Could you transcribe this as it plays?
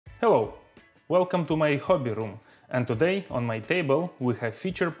Hello, welcome to my hobby room, and today on my table we have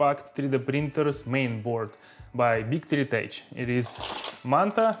feature-packed 3D printer's main board by BIGTREETECH. It is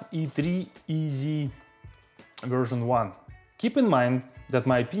Manta E3EZ version 1. Keep in mind that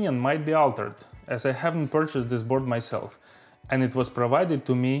my opinion might be altered, as I haven't purchased this board myself, and it was provided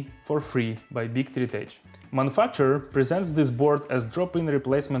to me for free by BIGTREETECH. Manufacturer presents this board as drop-in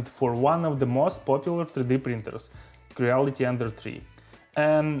replacement for one of the most popular 3D printers, Creality Ender 3.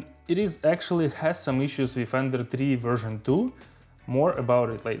 And it actually has some issues with Ender 3 version 2, more about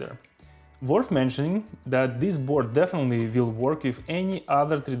it later. Worth mentioning that this board definitely will work with any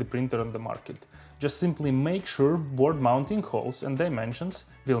other 3D printer on the market. Just simply make sure board mounting holes and dimensions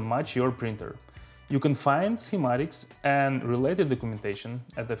will match your printer. You can find schematics and related documentation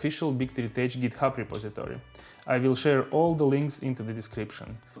at the official BIGTREETECH GitHub repository. I will share all the links into the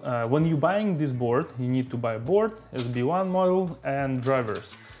description. When you're buying this board, you need to buy a board, SB1 model and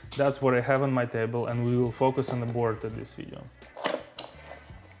drivers. That's what I have on my table, and we will focus on the board in this video.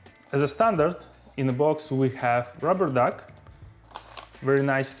 As a standard, in the box we have rubber duck, very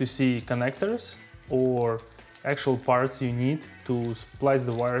nice to see connectors or actual parts you need to splice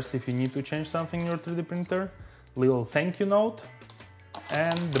the wires if you need to change something in your 3D printer, little thank you note,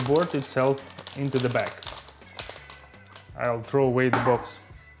 and the board itself into the bag. I'll throw away the box.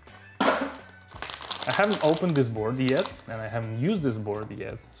 I haven't opened this board yet, and I haven't used this board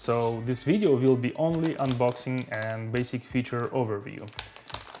yet, so this video will be only unboxing and basic feature overview.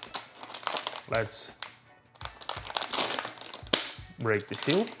 Let's break the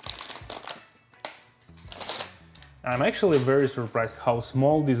seal. I'm actually very surprised how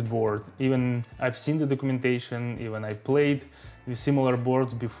small this board, even I've seen the documentation, even I played with similar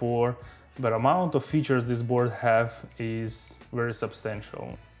boards before, but amount of features this board have is very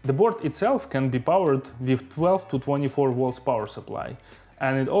substantial. The board itself can be powered with 12 to 24 volts power supply,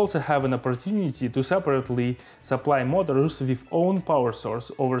 and it also have an opportunity to separately supply motors with own power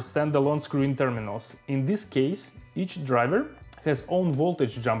source over standalone screw-in terminals. In this case, each driver has own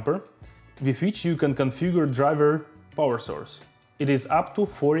voltage jumper, with which you can configure driver power source. It is up to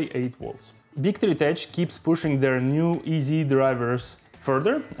 48 volts. BIGTREETECH keeps pushing their new EZ drivers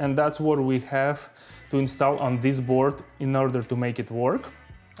further, and that's what we have to install on this board in order to make it work.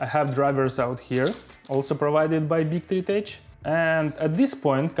 I have drivers out here, also provided by BIGTREETECH, and at this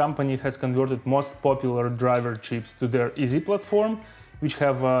point company has converted most popular driver chips to their EZ platform, which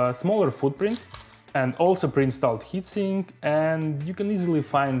have a smaller footprint and also pre-installed heatsink, and you can easily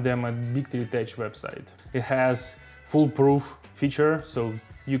find them at BIGTREETECH website. It has foolproof feature, so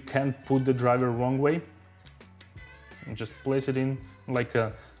you can't put the driver wrong way. And just place it in like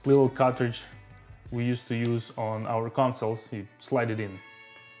a little cartridge we used to use on our consoles. You slide it in.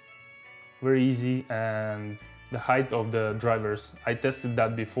 Very easy, and the height of the drivers, I tested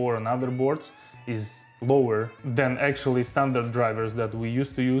that before on other boards, is lower than actually standard drivers that we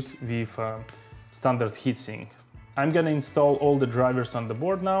used to use with standard heatsink. I'm gonna install all the drivers on the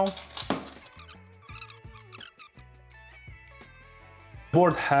board now. The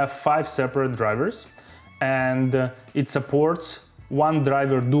board have 5 separate drivers, and it supports one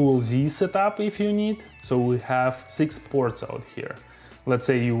driver dual Z setup if you need. So we have 6 ports out here. Let's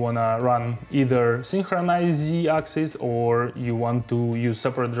say you wanna run either synchronized Z axis or you want to use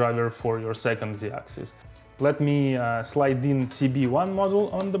separate driver for your second Z axis. Let me slide in CB1 model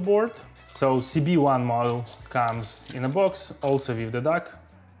on the board. So CB1 model comes in a box, also with the duck.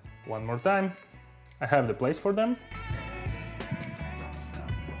 One more time, I have the place for them.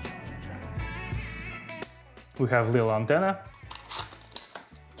 We have little antenna.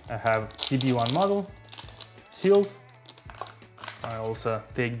 I have CB1 model, sealed. I also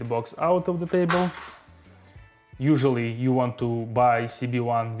take the box out of the table. Usually you want to buy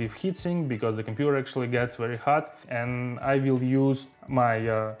CB1 with heatsink because the computer actually gets very hot, and I will use my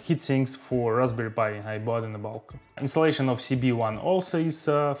heatsinks for Raspberry Pi I bought in the bulk. Installation of CB1 also is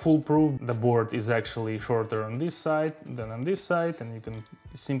foolproof. The board is actually shorter on this side than on this side, and you can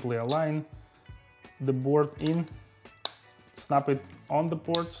simply align the board in, snap it on the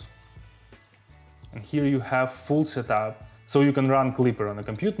ports, and here you have full setup. So you can run Clipper on the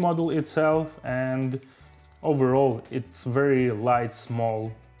compute module itself, and overall it's very light,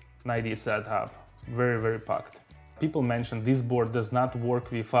 small, 90 setup, very packed. People mentioned this board does not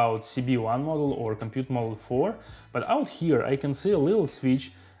work without CB1 model or compute module 4, but out here I can see a little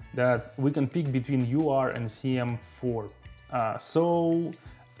switch that we can pick between UR and CM4. So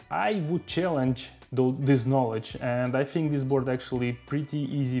I would challenge this knowledge, and I think this board actually pretty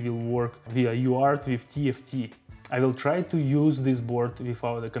easy will work via UART with TFT. I will try to use this board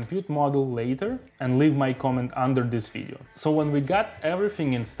without a compute model later and leave my comment under this video. So when we got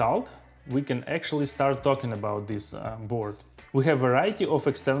everything installed, we can actually start talking about this board. We have a variety of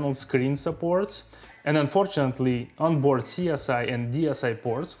external screen supports, and unfortunately onboard CSI and DSI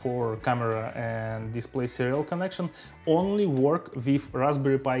ports for camera and display serial connection only work with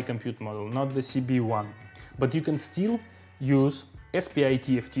Raspberry Pi compute model, not the CB1. But you can still use SPI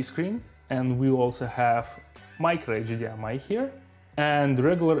TFT screen, and we also have micro HDMI here and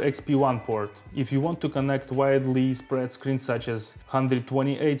regular XP1 port. If you want to connect widely spread screens such as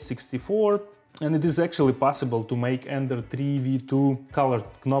 128/64, and it is actually possible to make Ender 3V2 colored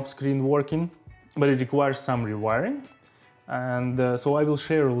knob screen working, but it requires some rewiring. And so I will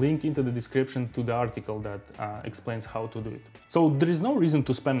share a link into the description to the article that explains how to do it. So there is no reason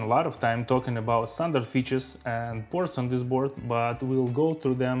to spend a lot of time talking about standard features and ports on this board, but we'll go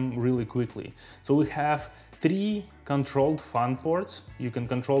through them really quickly. So we have 3 controlled fan ports. You can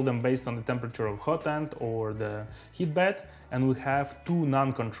control them based on the temperature of hot end or the heat bed, and we have 2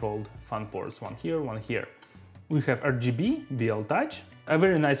 non-controlled fan ports, one here, one here. We have RGB, BL Touch, a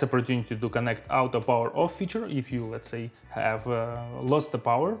very nice opportunity to connect auto power off feature if you, let's say, have lost the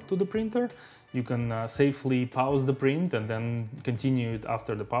power to the printer. You can safely pause the print and then continue it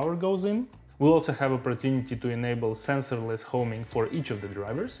after the power goes in. We'll also have opportunity to enable sensorless homing for each of the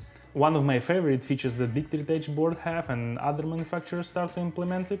drivers. One of my favorite features that BIGTREETECH board have and other manufacturers start to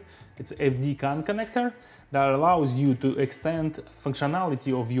implement it, it's FD CAN connector that allows you to extend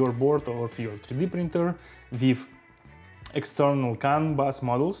functionality of your board or of your 3D printer with external CAN bus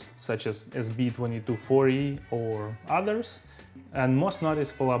models such as SB2240 or others. And most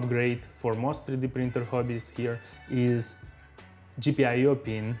noticeable upgrade for most 3D printer hobbyists here is GPIO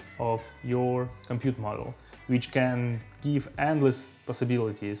pin of your compute model, which can give endless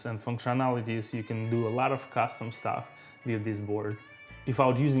possibilities and functionalities. You can do a lot of custom stuff with this board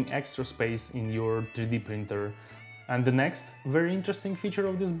without using extra space in your 3D printer. And the next very interesting feature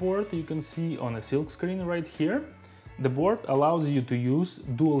of this board you can see on a silk screen right here. The board allows you to use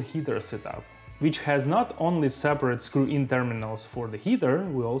dual heater setup, which has not only separate screw-in terminals for the heater,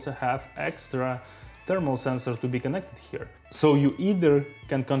 we also have extra thermal sensor to be connected here. So you either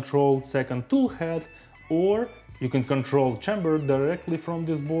can control second tool head or you can control chamber directly from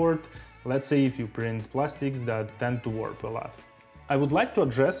this board, let's say if you print plastics that tend to warp a lot. I would like to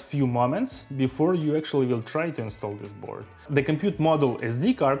address few moments before you actually will try to install this board. The compute model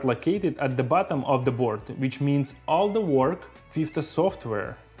SD card located at the bottom of the board, which means all the work with the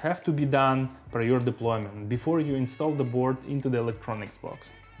software have to be done prior deployment before you install the board into the electronics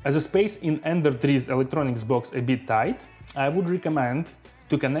box. As the space in Ender 3's electronics box a bit tight, I would recommend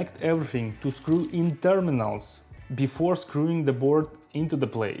to connect everything to screw-in terminals before screwing the board into the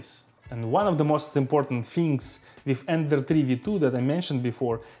place. And one of the most important things with Ender 3V2 that I mentioned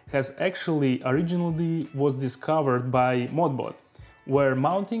before has actually originally was discovered by Modbot, where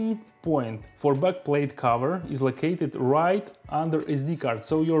mounting point for backplate cover is located right under SD card.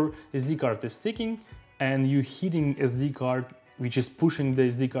 So your SD card is sticking and you hitting SD card, which is pushing the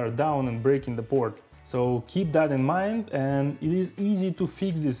SD card down and breaking the port. So keep that in mind, and it is easy to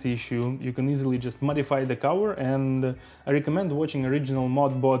fix this issue. You can easily just modify the cover, and I recommend watching original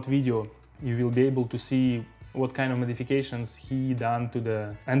Modbot video. You will be able to see what kind of modifications he done to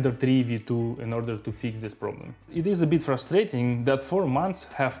the Ender 3V2 in order to fix this problem. It is a bit frustrating that 4 months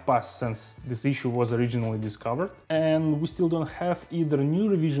have passed since this issue was originally discovered, and we still don't have either new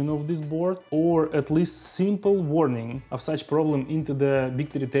revision of this board or at least simple warning of such problem into the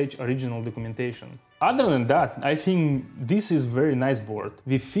BIGTREETECH original documentation. Other than that, I think this is very nice board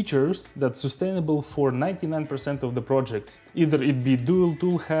with features that's sustainable for 99% of the projects. Either it be dual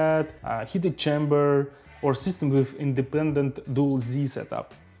tool head, heated chamber, or system with independent dual Z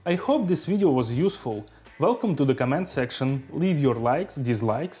setup. I hope this video was useful. Welcome to the comment section, leave your likes,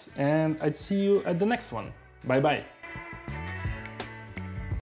 dislikes, and I'd see you at the next one. Bye bye!